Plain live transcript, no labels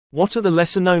What are the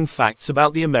lesser-known facts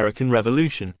about the American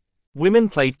Revolution? Women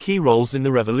played key roles in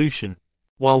the Revolution.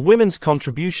 While women's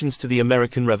contributions to the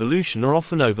American Revolution are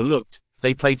often overlooked,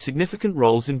 they played significant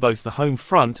roles in both the home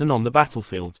front and on the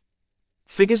battlefield.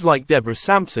 Figures like Deborah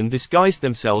Sampson disguised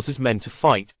themselves as men to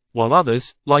fight, while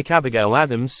others, like Abigail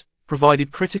Adams,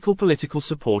 provided critical political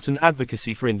support and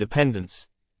advocacy for independence.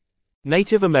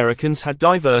 Native Americans had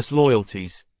diverse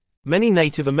loyalties. Many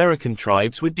Native American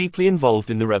tribes were deeply involved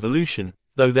in the Revolution,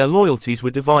 though their loyalties were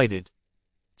divided.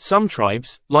 Some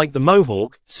tribes, like the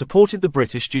Mohawk, supported the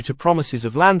British due to promises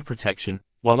of land protection,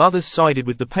 while others sided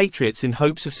with the Patriots in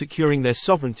hopes of securing their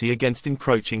sovereignty against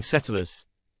encroaching settlers.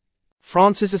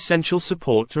 France's essential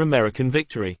support to American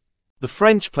victory. The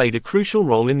French played a crucial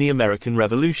role in the American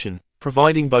Revolution,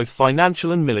 providing both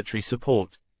financial and military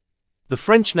support. The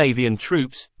French Navy and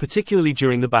troops, particularly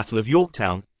during the Battle of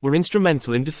Yorktown, were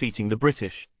instrumental in defeating the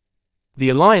British. The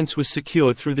alliance was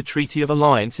secured through the Treaty of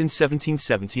Alliance in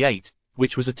 1778,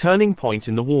 which was a turning point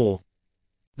in the war.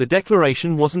 The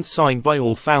declaration wasn't signed by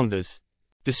all founders.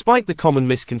 Despite the common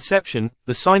misconception,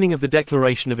 the signing of the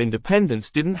Declaration of Independence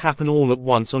didn't happen all at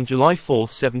once on July 4,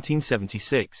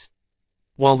 1776.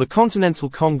 While the Continental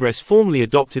Congress formally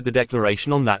adopted the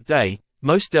declaration on that day,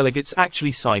 most delegates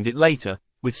actually signed it later,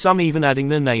 with some even adding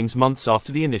their names months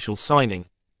after the initial signing.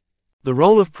 The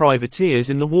role of privateers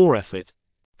in the war effort.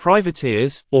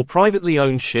 Privateers, or privately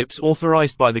owned ships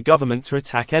authorized by the government to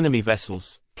attack enemy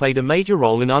vessels, played a major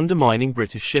role in undermining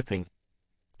British shipping.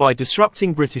 By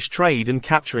disrupting British trade and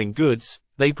capturing goods,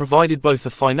 they provided both a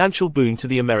financial boon to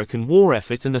the American war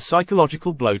effort and a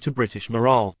psychological blow to British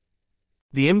morale.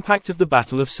 The impact of the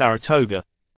Battle of Saratoga.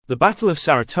 The Battle of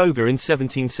Saratoga in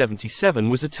 1777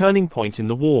 was a turning point in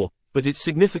the war, but its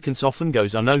significance often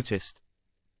goes unnoticed.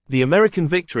 The American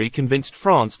victory convinced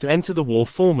France to enter the war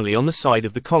formally on the side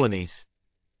of the colonies.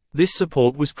 This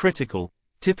support was critical,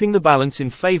 tipping the balance in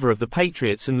favor of the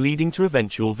Patriots and leading to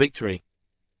eventual victory.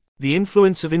 The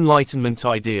influence of Enlightenment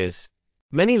ideas.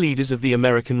 Many leaders of the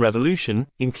American Revolution,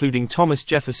 including Thomas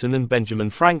Jefferson and Benjamin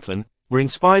Franklin, were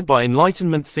inspired by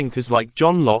Enlightenment thinkers like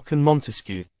John Locke and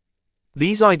Montesquieu.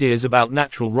 These ideas about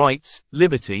natural rights,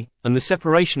 liberty, and the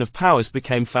separation of powers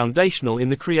became foundational in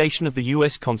the creation of the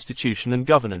U.S. Constitution and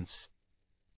governance.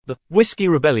 The Whiskey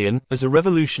Rebellion as a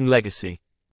Revolution legacy.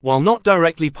 While not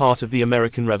directly part of the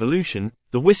American Revolution,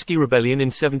 the Whiskey Rebellion in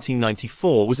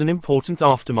 1794 was an important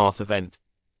aftermath event.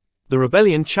 The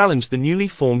rebellion challenged the newly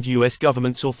formed U.S.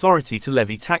 government's authority to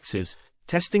levy taxes,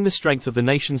 testing the strength of the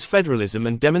nation's federalism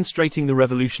and demonstrating the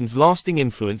revolution's lasting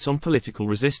influence on political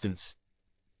resistance.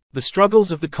 The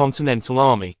struggles of the Continental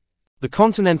Army. The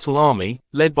Continental Army,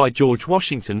 led by George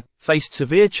Washington, faced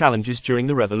severe challenges during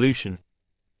the Revolution.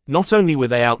 Not only were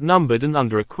they outnumbered and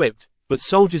under-equipped, but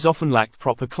soldiers often lacked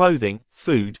proper clothing,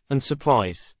 food, and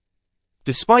supplies.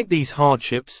 Despite these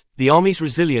hardships, the Army's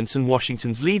resilience and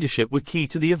Washington's leadership were key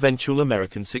to the eventual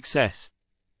American success.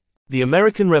 The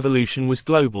American Revolution was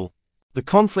global. The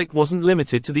conflict wasn't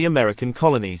limited to the American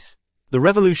colonies. The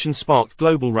Revolution sparked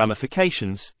global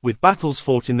ramifications, with battles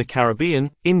fought in the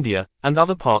Caribbean, India, and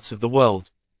other parts of the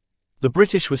world. The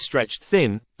British were stretched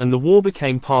thin, and the war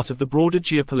became part of the broader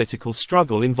geopolitical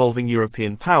struggle involving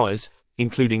European powers,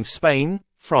 including Spain,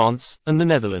 France, and the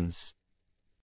Netherlands.